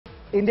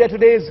India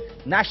Today's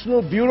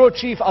National Bureau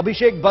Chief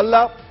Abhishek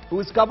Balla, who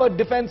has covered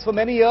defence for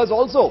many years,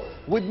 also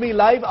with me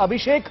live.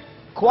 Abhishek,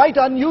 quite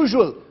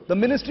unusual. The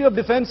Ministry of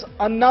Defence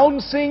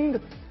announcing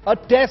a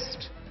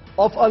test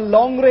of a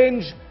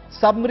long-range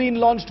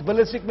submarine-launched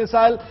ballistic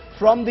missile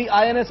from the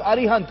INS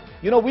Arihant.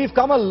 You know, we've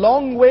come a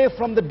long way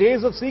from the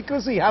days of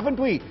secrecy, haven't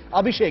we,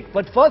 Abhishek?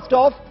 But first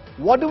off,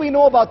 what do we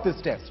know about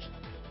this test?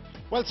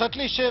 Well,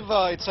 certainly, Shiv,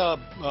 it's a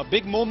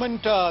big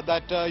moment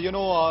that,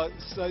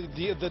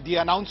 the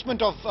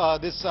announcement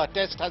of this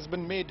test has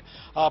been made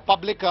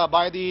public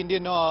by the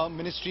Indian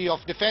Ministry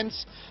of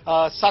Defence.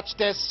 Such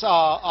tests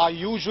are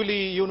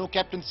usually,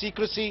 kept in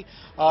secrecy.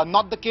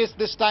 Not the case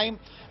this time.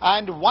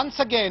 And once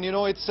again,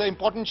 it's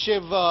important,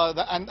 Shiv,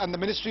 and the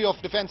Ministry of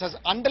Defence has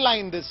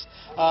underlined this,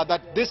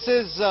 that this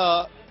is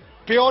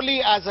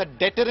purely as a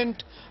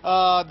deterrent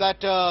that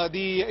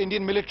the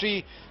Indian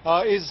military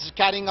is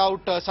carrying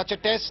out such a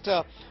test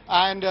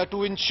and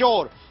to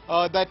ensure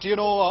that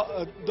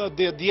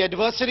the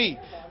adversary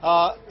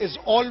is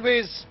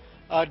always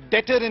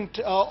deterrent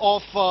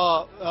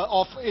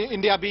of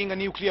India being a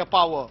nuclear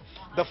power.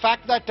 The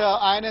fact that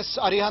INS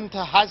Arihant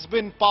has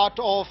been part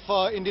of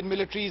Indian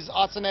military's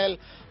arsenal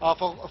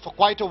for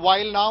quite a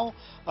while now,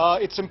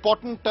 it's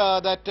important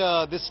that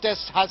this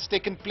test has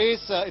taken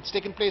place. It's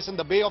taken place in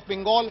the Bay of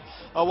Bengal.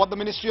 What the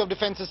Ministry of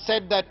Defence has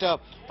said that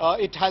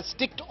it has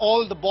ticked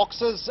all the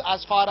boxes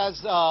as far as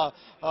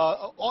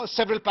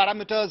several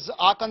parameters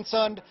are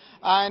concerned,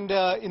 and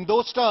in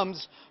those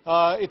terms,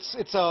 it's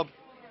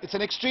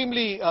an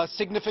extremely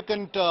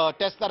significant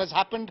test that has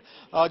happened.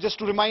 Just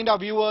to remind our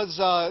viewers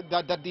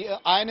that the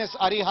INS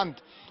Arihant,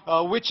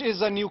 which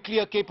is a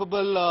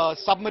nuclear-capable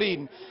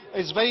submarine,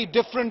 is very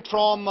different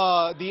from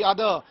the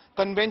other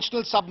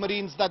conventional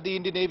submarines that the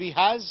Indian Navy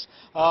has.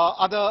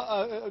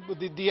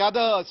 The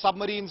other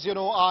submarines,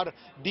 are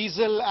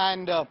diesel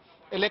and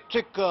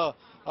electrically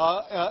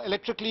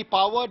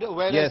powered,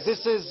 whereas yes,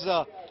 this is,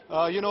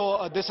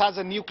 this has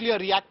a nuclear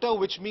reactor,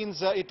 which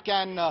means it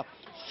can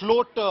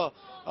float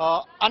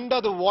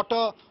under the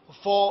water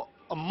for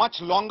a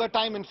much longer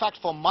time, in fact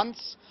for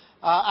months,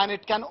 and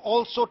it can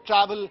also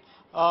travel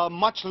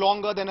much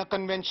longer than a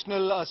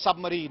conventional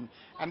submarine.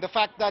 And the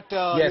fact that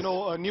yes,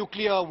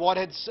 nuclear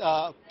warheads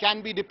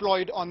can be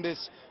deployed on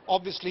this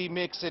obviously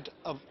makes it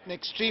an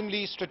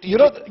extremely strategic,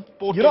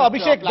 potent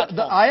Abhishek,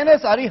 the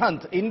INS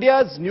Arihant,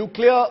 India's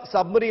nuclear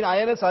submarine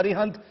INS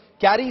Arihant,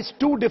 carries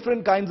two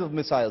different kinds of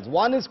missiles.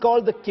 One is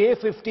called the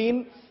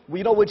K-15,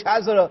 which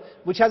has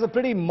a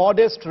pretty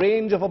modest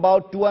range of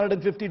about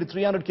 250 to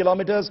 300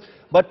 kilometers.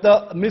 But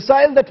the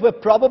missile that we're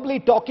probably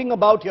talking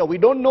about here, we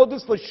don't know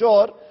this for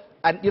sure,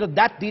 and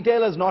that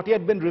detail has not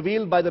yet been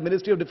revealed by the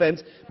Ministry of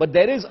Defence, but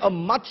there is a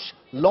much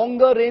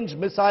longer range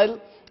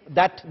missile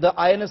that the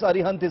INS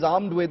Arihant is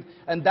armed with,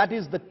 and that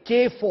is the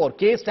K4.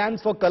 K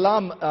stands for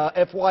Kalam,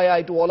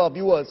 FYI to all our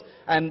viewers,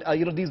 and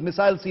these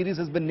missile series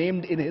has been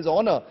named in his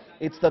honor.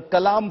 It's the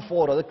Kalam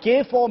 4. The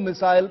K4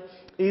 missile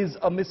is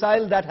a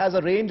missile that has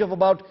a range of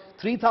about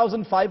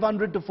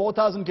 3,500 to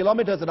 4,000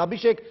 kilometers. And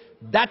Abhishek,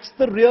 that's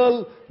the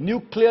real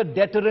nuclear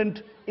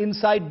deterrent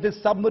inside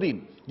this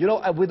submarine.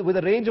 With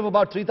a range of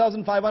about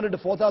 3,500 to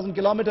 4,000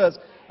 kilometers,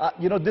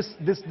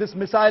 this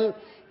missile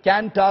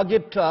can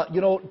target,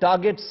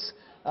 targets,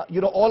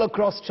 all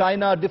across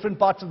China, different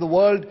parts of the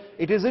world.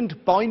 It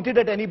isn't pointed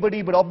at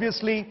anybody, but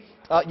obviously,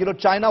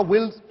 China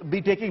will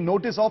be taking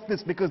notice of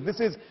this because this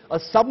is a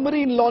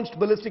submarine-launched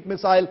ballistic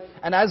missile.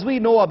 And as we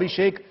know,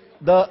 Abhishek,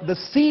 the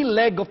sea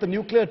leg of the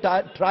nuclear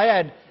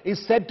triad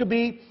is said to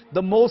be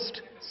the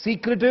most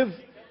secretive,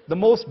 the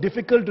most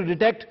difficult to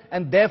detect,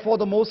 and therefore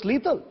the most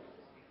lethal.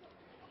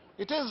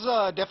 It is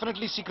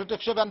definitely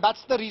secretive, Shiv, and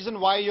that's the reason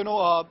why,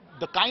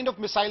 the kind of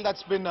missile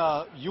that's been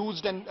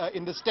used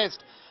in this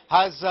test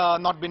has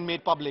not been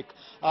made public.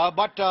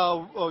 But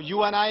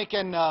you and I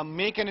can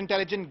make an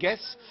intelligent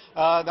guess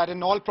that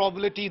in all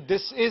probability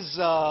this is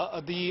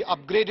the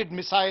upgraded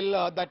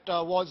missile that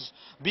was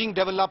being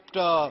developed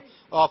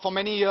for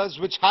many years,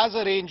 which has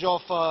a range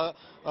of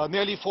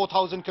nearly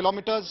 4,000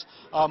 kilometers,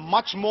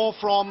 much more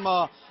from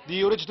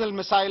the original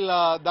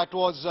missile that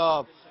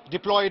was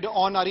deployed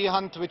on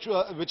Arihant,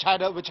 which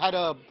had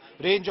a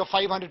range of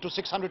 500 to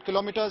 600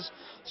 kilometers.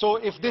 So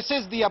if this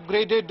is the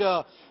upgraded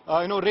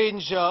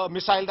range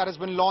missile that has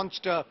been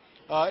launched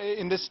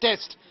in this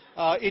test,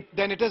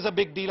 then it is a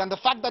big deal. And the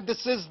fact that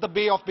this is the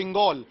Bay of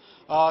Bengal,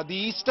 the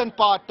eastern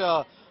part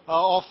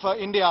of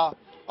India,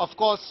 of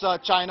course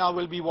China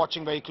will be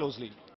watching very closely.